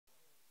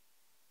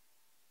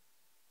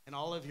and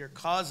all of your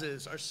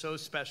causes are so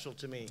special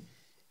to me.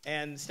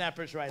 And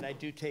Snapper's right, I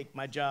do take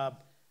my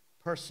job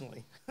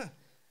personally.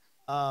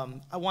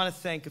 I want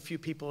to thank a few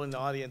people in the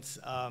audience.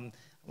 I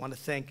want to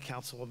thank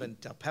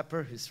Councilwoman Del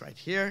Pepper, who's right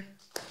here.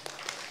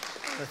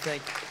 I want to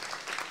thank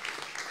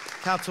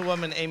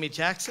Councilwoman Amy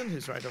Jackson,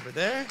 who's right over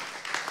there.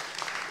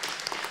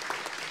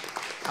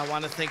 I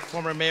want to thank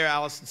former Mayor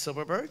Allison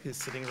Silverberg, who's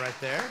sitting right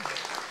there.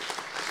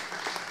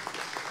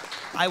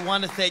 I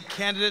want to thank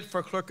candidate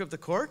for Clerk of the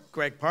Court,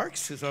 Greg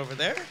Parks, who's over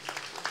there.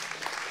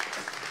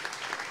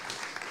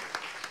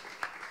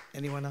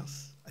 Anyone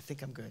else? I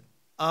think I'm good.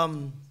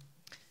 I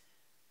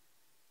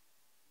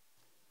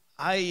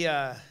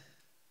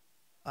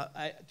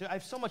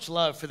have so much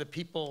love for the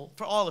people,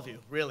 for all of you,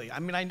 really. I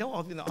mean, I know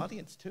all of you in the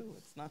audience, too.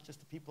 It's not just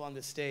the people on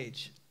this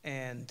stage.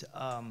 And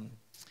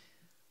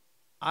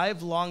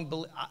I've long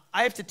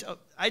believed,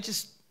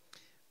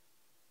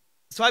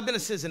 so I've been a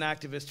citizen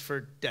activist for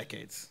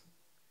decades.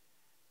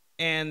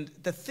 And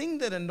the thing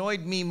that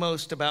annoyed me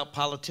most about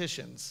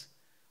politicians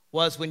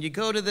was when you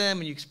go to them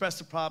and you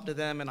express a problem to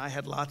them, and I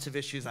had lots of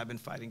issues I've been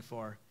fighting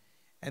for,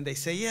 and they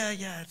say,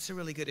 yeah, it's a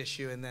really good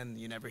issue, and then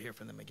you never hear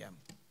from them again.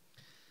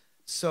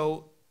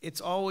 So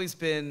it's always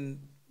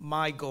been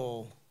my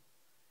goal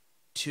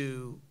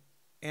to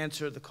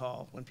answer the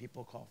call when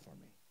people call for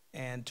me,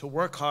 and to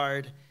work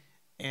hard,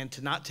 and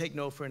to not take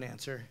no for an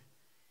answer.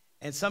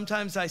 And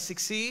sometimes I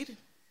succeed,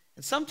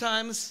 and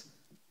sometimes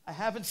I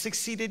haven't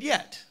succeeded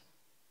yet.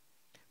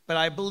 But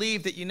I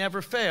believe that you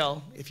never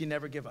fail if you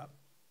never give up.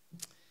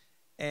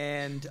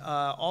 And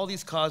all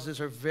these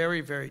causes are very,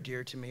 very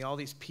dear to me. All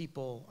these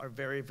people are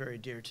very, very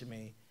dear to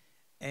me.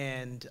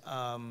 And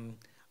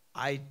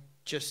I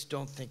just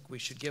don't think we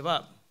should give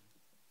up.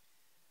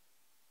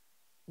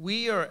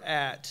 We are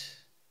at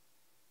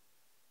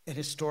an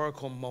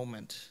historical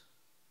moment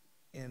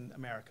in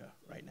America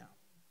right now.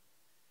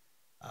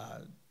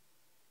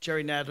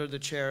 Jerry Nadler, the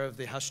chair of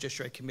the House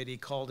Judiciary Committee,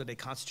 called it a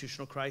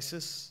constitutional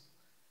crisis.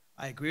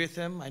 I agree with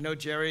him. I know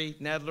Jerry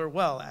Nadler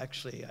well,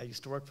 actually. I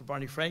used to work for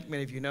Barney Frank,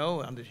 many of you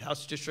know, on the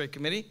House Judiciary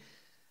Committee.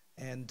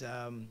 And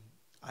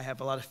I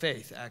have a lot of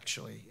faith,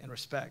 actually, and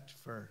respect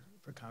for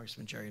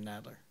Congressman Jerry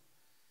Nadler.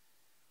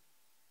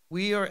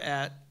 We are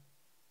at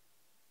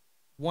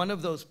one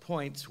of those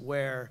points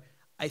where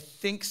I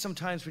think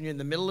sometimes when you're in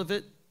the middle of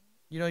it,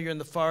 you know, you're in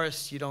the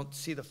forest, you don't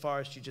see the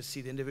forest, you just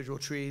see the individual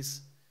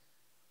trees.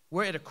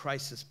 We're at a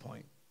crisis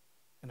point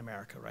in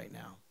America right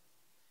now.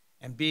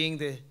 And being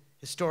the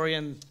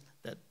historian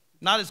that,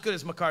 not as good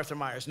as MacArthur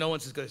Myers, no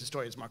one's as good a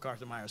historian as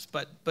MacArthur Myers,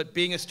 but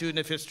being a student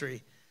of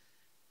history,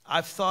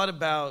 I've thought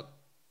about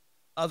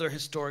other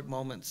historic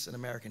moments in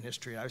American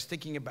history. I was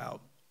thinking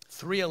about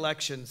 3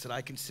 elections that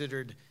I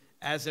considered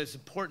as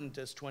important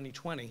as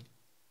 2020.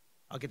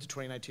 I'll get to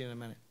 2019 in a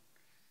minute.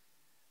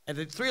 And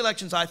the 3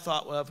 elections I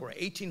thought of were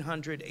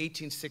 1800,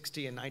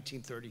 1860, and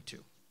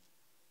 1932.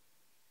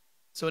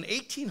 So in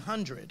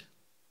 1800,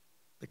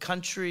 the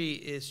country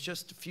is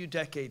just a few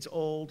decades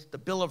old. The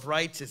Bill of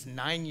Rights is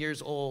 9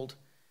 years old.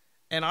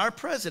 And our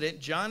president,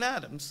 John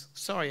Adams,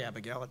 sorry,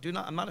 Abigail,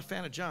 I'm not a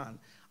fan of John.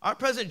 Our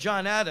president,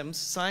 John Adams,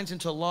 signs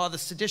into law the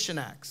Sedition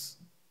Acts.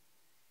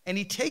 And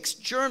he takes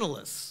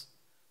journalists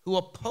who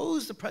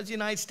oppose the president of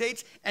the United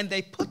States and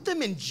they put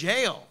them in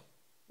jail.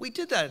 We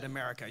did that in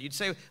America. You'd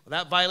say, well,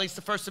 that violates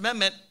the First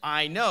Amendment.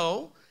 I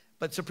know,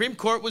 but Supreme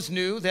Court was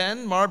new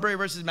then. Marbury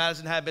versus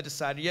Madison hadn't been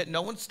decided yet.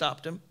 No one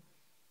stopped him.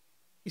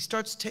 He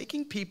starts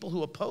taking people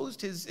who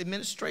opposed his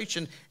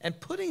administration and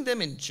putting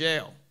them in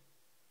jail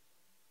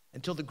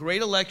until the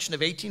great election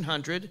of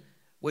 1800,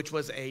 which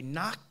was a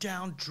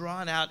knockdown,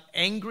 drawn-out,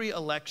 angry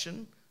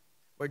election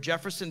where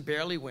Jefferson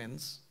barely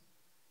wins,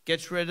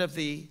 gets rid of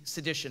the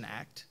Sedition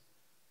Act,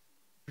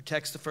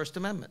 protects the First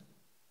Amendment.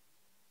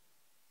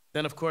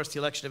 Then, of course, the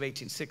election of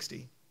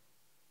 1860.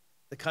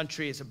 The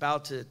country is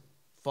about to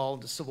fall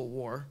into civil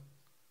war.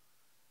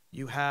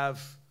 You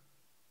have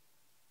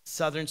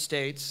southern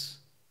states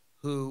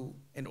who,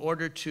 in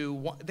order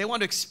to, they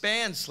want to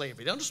expand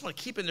slavery. They don't just want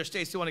to keep it in their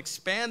states, they want to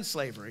expand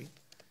slavery.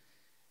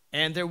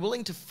 And they're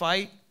willing to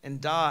fight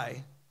and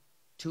die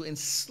to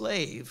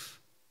enslave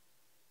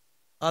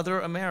other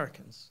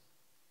Americans.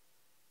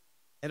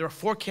 And there are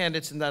 4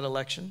 candidates in that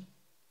election.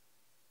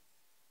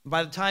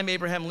 By the time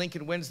Abraham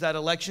Lincoln wins that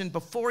election,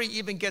 before he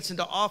even gets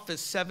into office,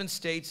 7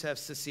 states have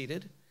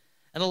seceded.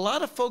 And a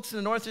lot of folks in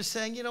the North are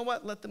saying, you know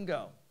what, let them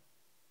go.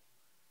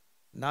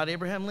 Not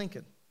Abraham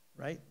Lincoln,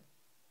 right?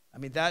 I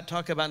mean,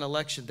 talk about an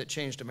election that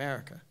changed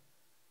America.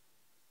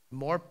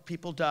 More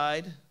people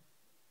died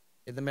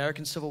in the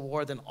American Civil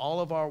War than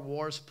all of our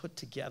wars put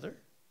together.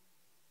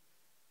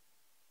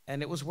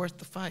 And it was worth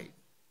the fight.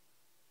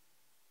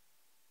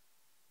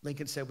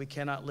 Lincoln said we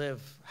cannot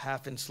live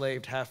half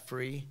enslaved, half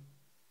free.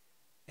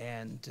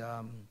 And,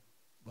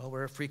 well,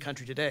 we're a free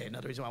country today.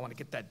 Another reason why I want to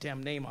get that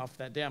damn name off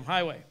that damn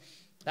highway.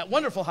 That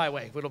wonderful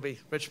highway, it'll be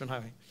Richmond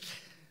Highway.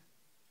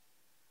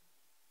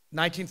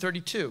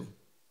 1932,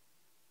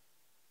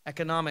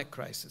 economic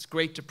crisis,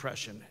 Great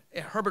Depression.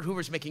 Herbert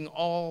Hoover's making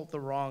all the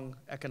wrong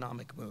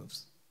economic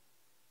moves.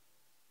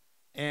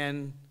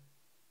 And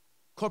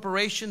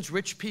corporations,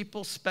 rich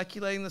people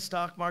speculating in the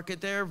stock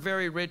market. They're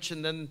very rich,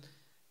 and then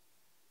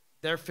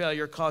their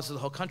failure causes the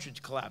whole country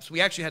to collapse. We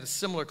actually had a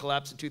similar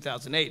collapse in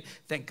 2008.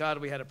 Thank God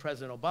we had a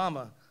President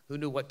Obama who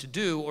knew what to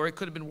do, or it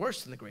could have been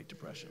worse than the Great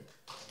Depression.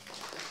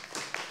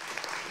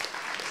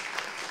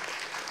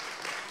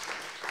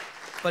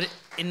 But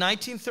in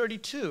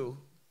 1932,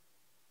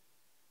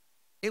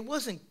 it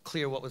wasn't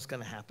clear what was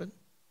going to happen.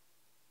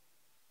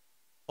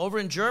 Over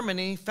in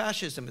Germany,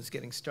 fascism is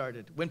getting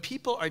started. When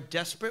people are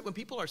desperate, when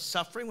people are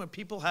suffering, when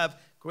people have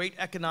great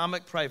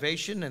economic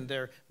privation and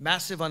their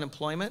massive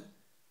unemployment,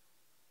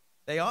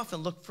 they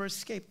often look for a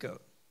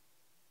scapegoat.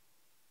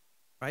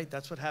 Right?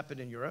 That's what happened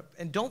in Europe.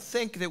 And don't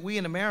think that we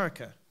in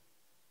America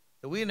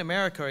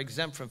are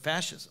exempt from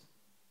fascism.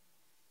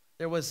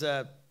 There was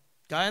a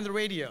guy on the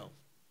radio,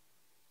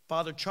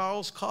 Father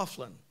Charles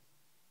Coughlin,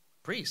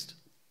 priest,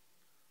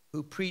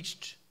 who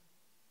preached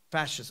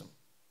fascism,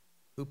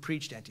 who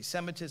preached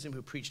anti-Semitism,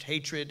 who preached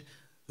hatred,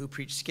 who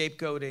preached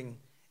scapegoating.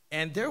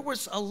 And there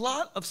was a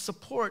lot of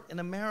support in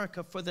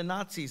America for the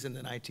Nazis in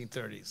the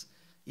 1930s,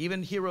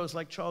 even heroes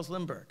like Charles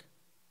Lindbergh.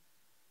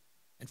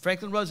 And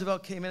Franklin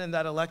Roosevelt came in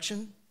that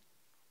election,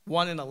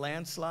 won in a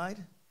landslide,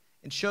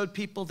 and showed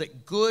people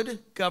that good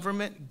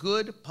government,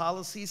 good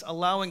policies,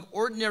 allowing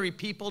ordinary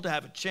people to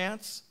have a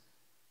chance,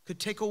 could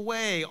take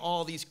away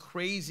all these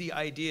crazy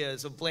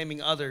ideas of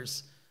blaming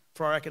others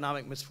for our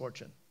economic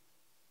misfortune.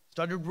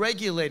 Started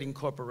regulating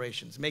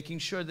corporations, making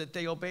sure that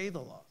they obey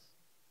the laws.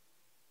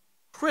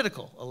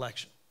 Critical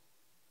election.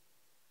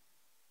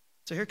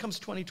 So here comes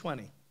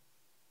 2020.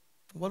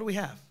 What do we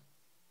have?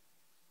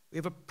 We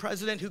have a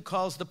president who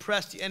calls the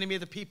press the enemy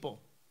of the people.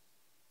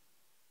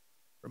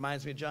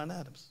 Reminds me of John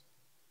Adams.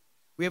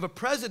 We have a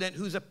president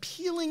who's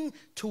appealing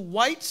to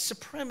white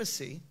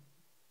supremacy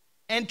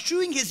and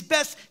doing his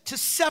best to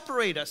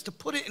separate us, to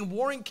put it in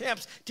warring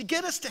camps, to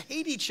get us to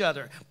hate each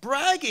other,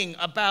 bragging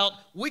about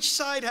which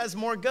side has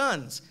more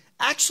guns,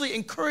 actually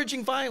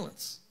encouraging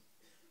violence.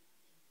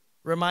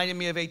 Reminding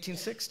me of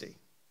 1860.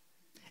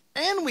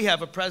 And we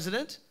have a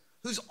president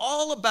who's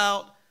all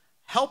about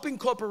helping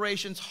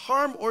corporations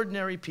harm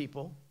ordinary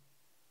people,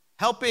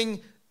 helping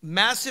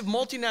massive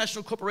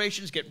multinational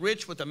corporations get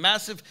rich with a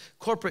massive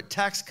corporate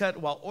tax cut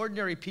while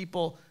ordinary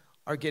people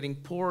are getting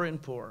poorer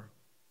and poorer.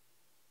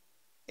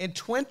 In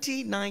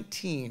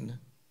 2019,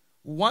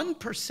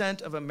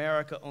 1% of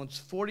America owns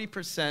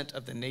 40%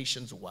 of the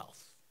nation's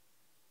wealth.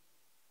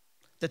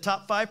 The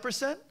top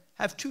 5%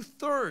 have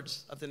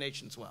 2/3 of the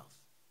nation's wealth.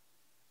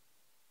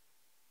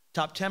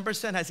 Top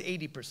 10% has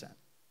 80%.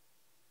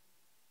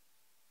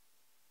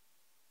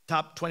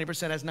 Top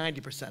 20% has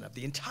 90% of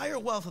the entire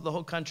wealth of the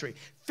whole country.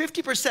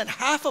 50%,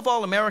 half of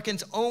all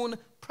Americans own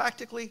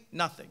practically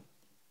nothing.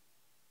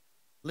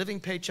 Living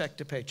paycheck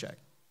to paycheck.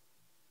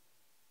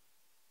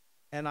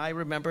 And I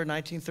remember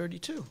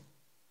 1932.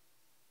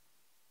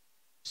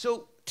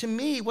 So to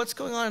me, what's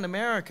going on in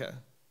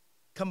America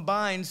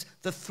combines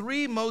the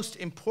three most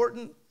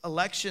important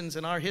elections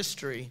in our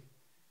history,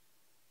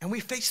 and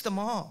we face them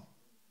all.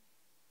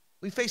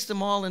 We face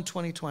them all in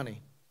 2020,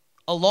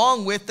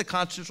 along with the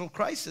constitutional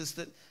crisis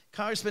that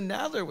Congressman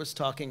Nadler was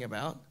talking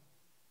about,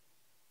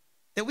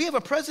 that we have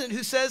a president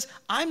who says,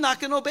 I'm not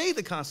going to obey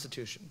the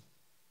Constitution,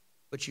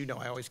 which you know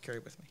I always carry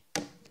with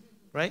me,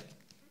 right?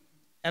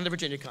 And the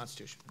Virginia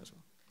Constitution as well.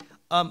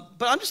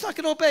 But I'm just not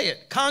going to obey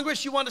it.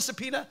 Congress, you want a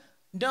subpoena?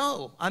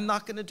 No, I'm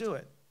not going to do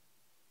it.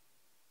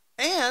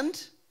 And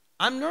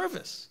I'm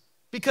nervous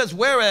because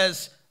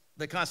whereas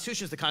the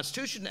Constitution is the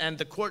Constitution and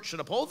the court should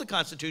uphold the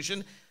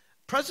Constitution,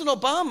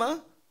 President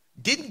Obama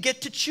didn't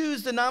get to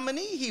choose the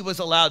nominee he was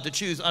allowed to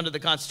choose under the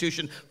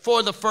Constitution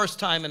for the first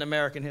time in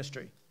American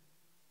history.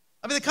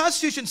 I mean, the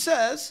Constitution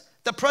says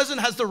the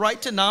president has the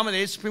right to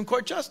nominate a Supreme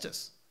Court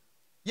justice.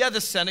 Yeah,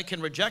 the Senate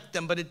can reject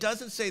them, but it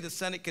doesn't say the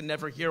Senate can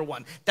never hear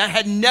one. That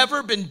had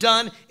never been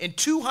done in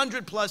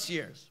 200 plus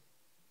years.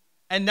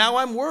 And now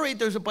I'm worried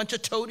there's a bunch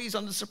of toadies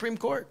on the Supreme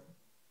Court.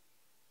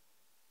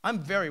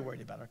 I'm very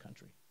worried about our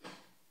country.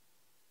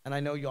 And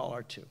I know y'all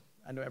are too.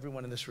 I know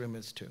everyone in this room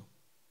is too.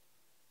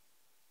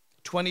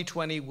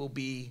 2020 will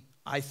be,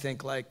 I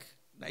think, like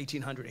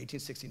 1800,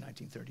 1860,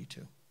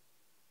 1932.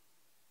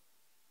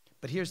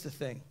 But here's the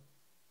thing.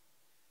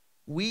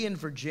 We in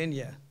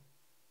Virginia,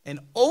 and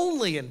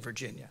only in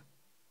Virginia,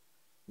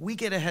 we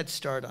get a head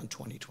start on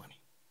 2020.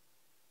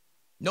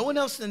 No one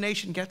else in the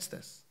nation gets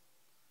this.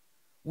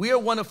 We are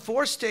one of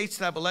 4 states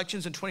that have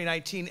elections in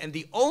 2019, and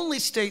the only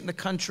state in the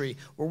country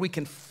where we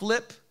can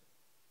flip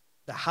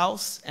the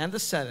House and the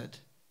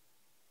Senate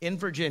in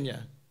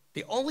Virginia.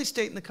 The only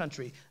state in the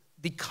country.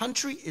 The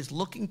country is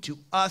looking to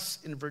us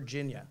in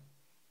Virginia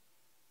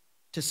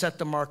to set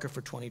the marker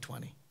for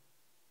 2020.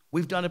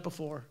 We've done it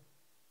before.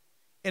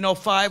 In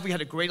 2005, we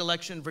had a great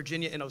election in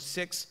Virginia. In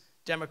 2006,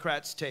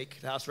 Democrats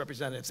take the House of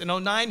Representatives. In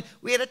 2009,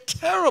 we had a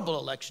terrible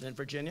election in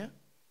Virginia.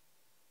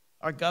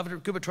 Our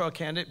gubernatorial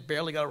candidate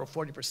barely got over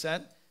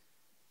 40%.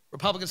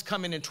 Republicans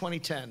come in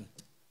 2010,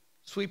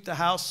 sweep the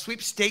House,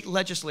 sweep state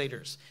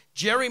legislators,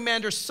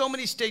 gerrymander so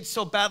many states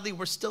so badly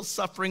we're still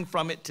suffering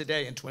from it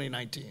today in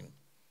 2019.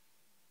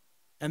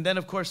 And then,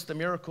 of course, the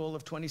miracle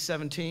of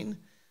 2017,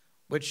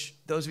 which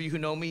those of you who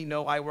know me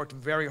know I worked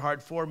very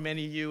hard for.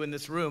 Many of you in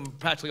this room,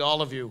 practically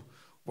all of you,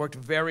 worked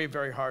very,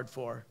 very hard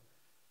for.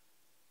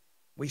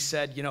 We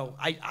said, you know,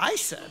 I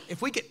said,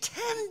 if we get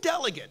 10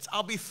 delegates,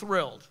 I'll be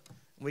thrilled.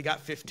 And we got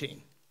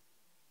 15.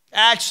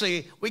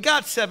 Actually, we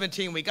got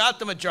 17. We got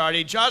the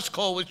majority. Josh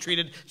Cole was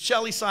treated.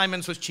 Shelley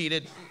Simons was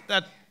cheated.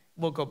 That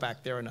we'll go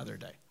back there another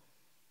day.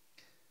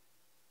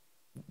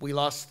 We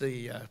lost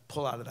the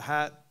pull out of the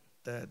hat,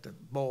 the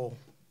bowl.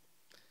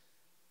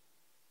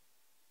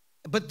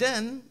 But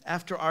then,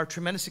 after our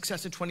tremendous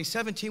success in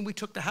 2017, we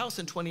took the House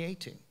in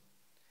 2018.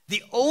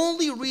 The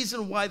only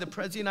reason why the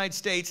President of the United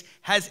States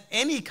has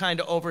any kind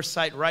of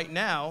oversight right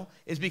now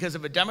is because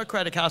of a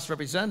Democratic House of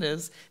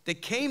Representatives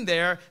that came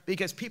there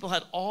because people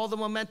had all the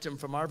momentum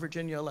from our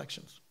Virginia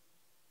elections.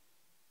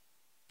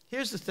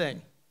 Here's the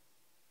thing.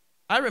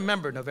 I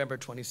remember November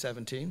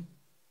 2017.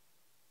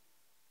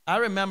 I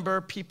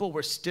remember people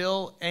were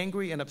still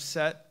angry and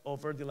upset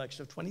over the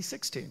election of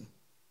 2016.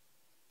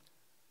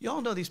 You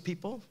all know these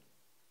people.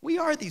 We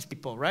are these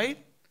people, right?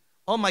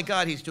 Oh my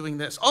God, he's doing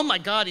this. Oh my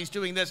God, he's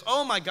doing this.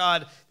 Oh my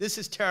God, this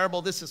is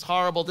terrible. This is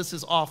horrible. This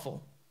is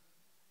awful.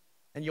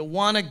 And you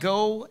want to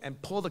go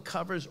and pull the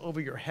covers over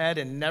your head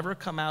and never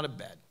come out of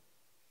bed.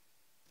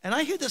 And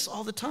I hear this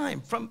all the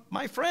time from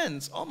my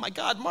friends. Oh my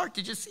God, Mark,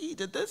 did you see he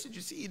did this? Did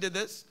you see he did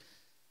this?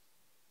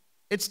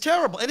 It's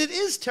terrible, and it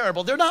is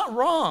terrible. They're not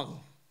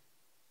wrong.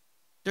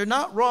 They're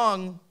not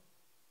wrong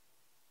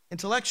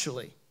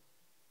intellectually.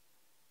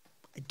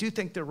 I do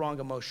think they're wrong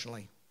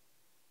emotionally.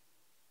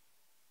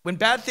 When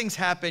bad things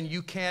happen,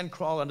 you can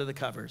crawl under the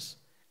covers,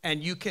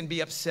 and you can be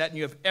upset, and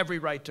you have every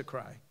right to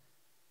cry.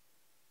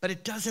 But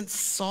it doesn't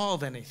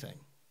solve anything.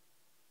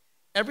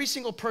 Every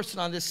single person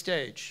on this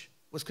stage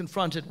was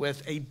confronted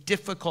with a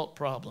difficult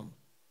problem.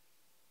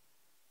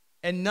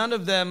 And none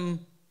of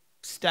them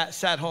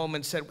sat home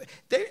and said,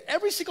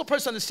 every single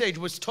person on the stage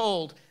was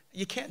told,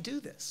 you can't do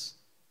this.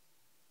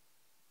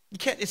 You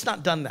can't, it's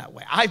not done that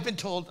way. I've been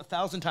told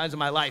 1,000 times in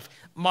my life,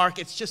 Mark,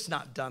 it's just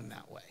not done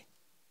that way.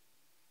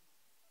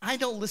 I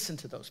don't listen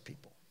to those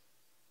people.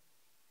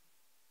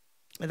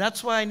 And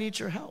that's why I need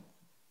your help.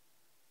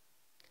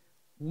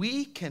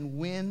 We can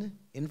win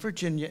in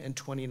Virginia in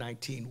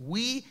 2019.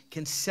 We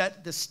can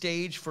set the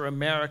stage for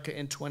America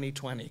in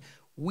 2020.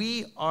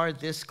 We are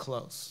this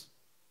close.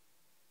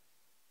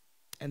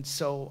 And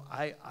so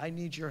I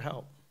need your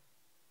help.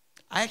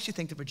 I actually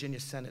think the Virginia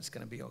Senate's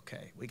going to be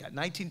okay. We got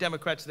 19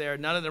 Democrats there.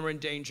 None of them are in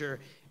danger.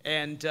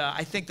 And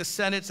I think the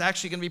Senate's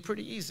actually going to be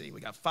pretty easy.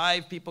 We got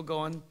 5 people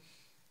going.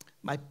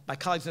 My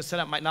colleagues in the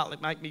Senate might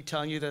not like me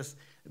telling you this,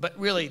 but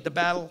really the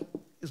battle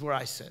is where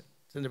I sit.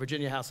 It's in the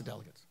Virginia House of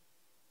Delegates.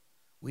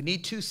 We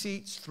need 2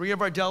 seats. 3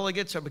 of our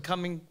delegates are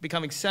becoming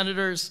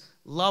senators.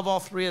 Love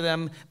all 3 of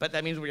them, but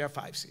that means we have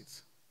 5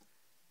 seats.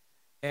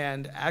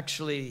 And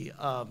actually,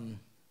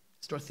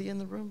 is Dorothea in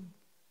the room?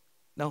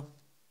 No? Is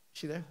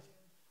she there?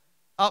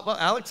 Oh, well,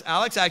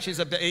 Alex actually is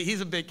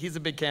a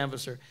big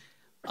canvasser.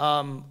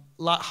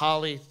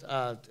 Holly,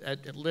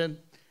 at Lynn.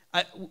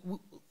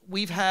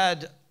 We've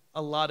had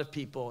a lot of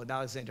people in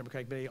Alexandria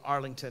Democratic Committee,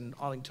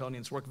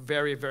 Arlingtonians work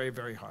very, very,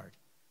 very hard.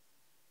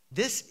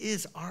 This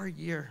is our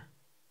year.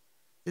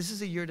 This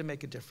is a year to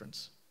make a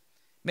difference.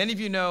 Many of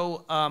you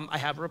know I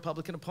have a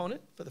Republican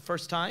opponent for the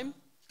first time.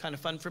 Kind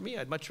of fun for me.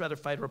 I'd much rather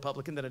fight a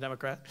Republican than a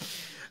Democrat.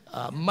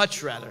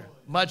 Much rather.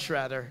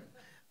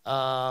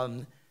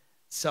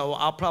 So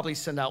I'll probably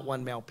send out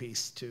 1 mail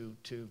piece to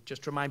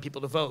just remind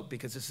people to vote,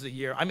 because this is a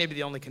year. I may be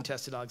the only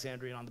contested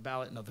Alexandrian on the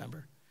ballot in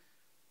November.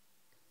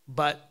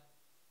 But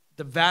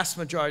the vast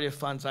majority of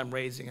funds I'm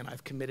raising, and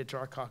I've committed to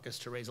our caucus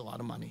to raise a lot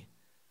of money,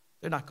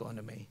 they're not going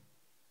to me.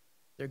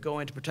 They're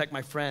going to protect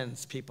my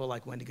friends, people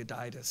like Wendy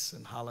Goditis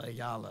and Hala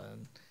Ayala,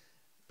 and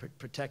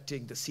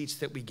protecting the seats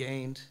that we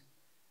gained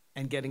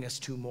and getting us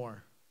 2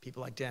 more,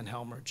 people like Dan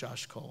Helmer,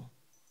 Josh Cole.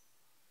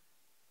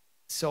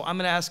 So I'm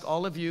going to ask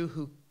all of you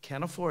who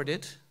can afford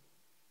it,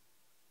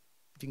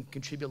 if you can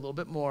contribute a little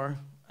bit more.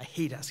 I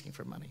hate asking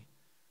for money,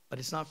 but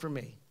it's not for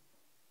me.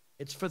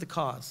 It's for the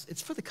cause.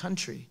 It's for the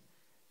country.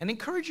 And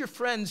encourage your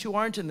friends who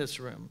aren't in this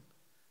room,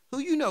 who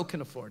you know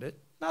can afford it,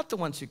 not the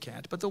ones who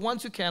can't, but the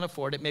ones who can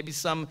afford it, maybe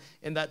some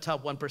in that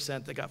top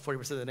 1% that got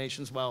 40% of the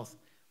nation's wealth.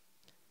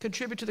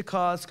 Contribute to the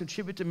cause,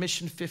 contribute to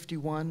Mission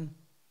 51.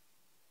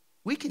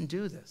 We can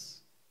do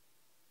this.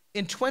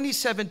 In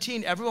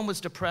 2017, everyone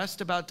was depressed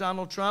about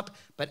Donald Trump,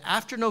 but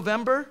after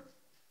November,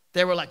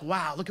 they were like,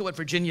 wow, look at what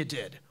Virginia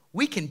did.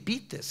 We can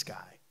beat this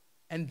guy.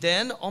 And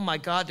then, oh my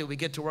God, did we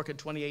get to work in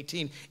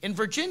 2018. In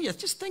Virginia,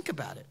 just think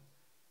about it.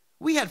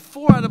 We had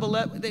 4 out of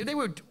 11.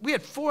 We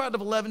had 4 out of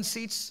 11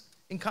 seats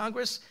in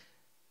Congress.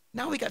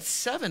 Now we got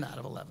 7 out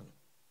of 11.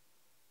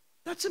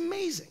 That's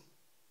amazing.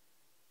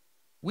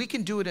 We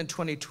can do it in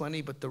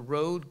 2020, but the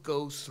road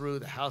goes through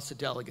the House of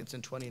Delegates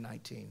in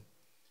 2019.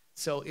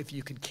 So if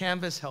you can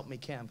canvass, help me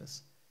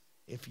canvass.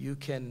 If you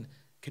can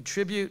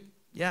contribute,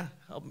 yeah,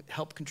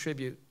 help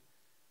contribute.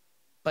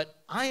 But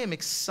I am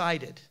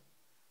excited,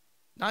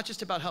 not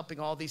just about helping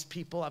all these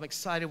people. I'm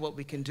excited what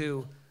we can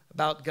do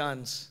about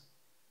guns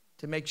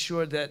to make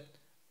sure that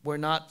we're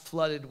not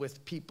flooded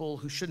with people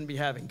who shouldn't be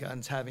having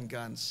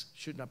guns,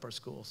 shooting up our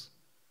schools.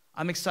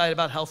 I'm excited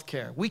about health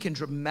care. We can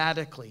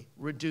dramatically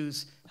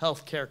reduce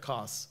health care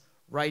costs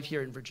right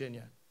here in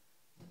Virginia.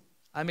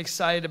 I'm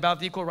excited about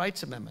the Equal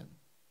Rights Amendment.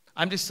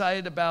 I'm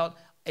excited about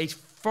a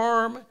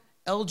firm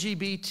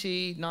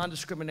LGBT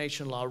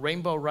non-discrimination law,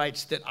 rainbow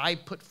rights, that I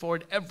put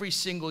forward every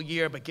single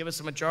year, but give us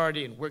a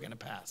majority and we're going to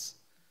pass.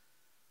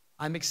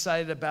 I'm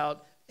excited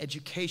about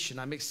education.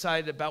 I'm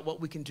excited about what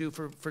we can do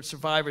for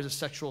survivors of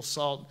sexual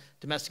assault,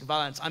 domestic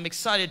violence. I'm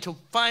excited to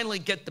finally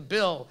get the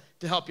bill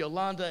to help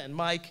Yolanda and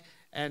Mike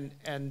and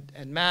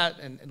Matt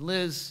and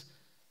Liz.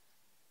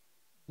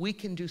 We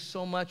can do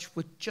so much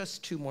with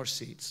just 2 more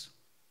seats.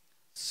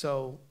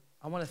 So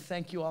I want to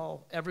thank you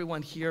all,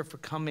 everyone here, for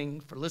coming,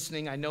 for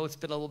listening. I know it's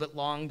been a little bit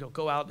long. You'll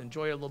go out and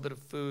enjoy a little bit of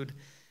food.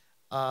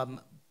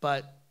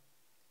 But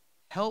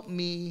help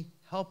me,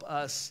 help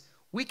us.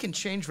 We can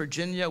change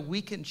Virginia.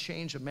 We can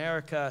change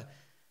America.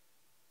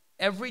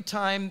 Every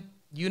time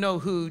you know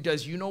who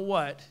does you know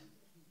what,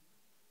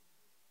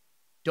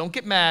 don't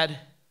get mad,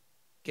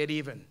 get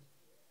even.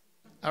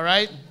 All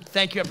right?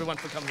 Thank you, everyone,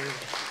 for coming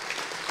today.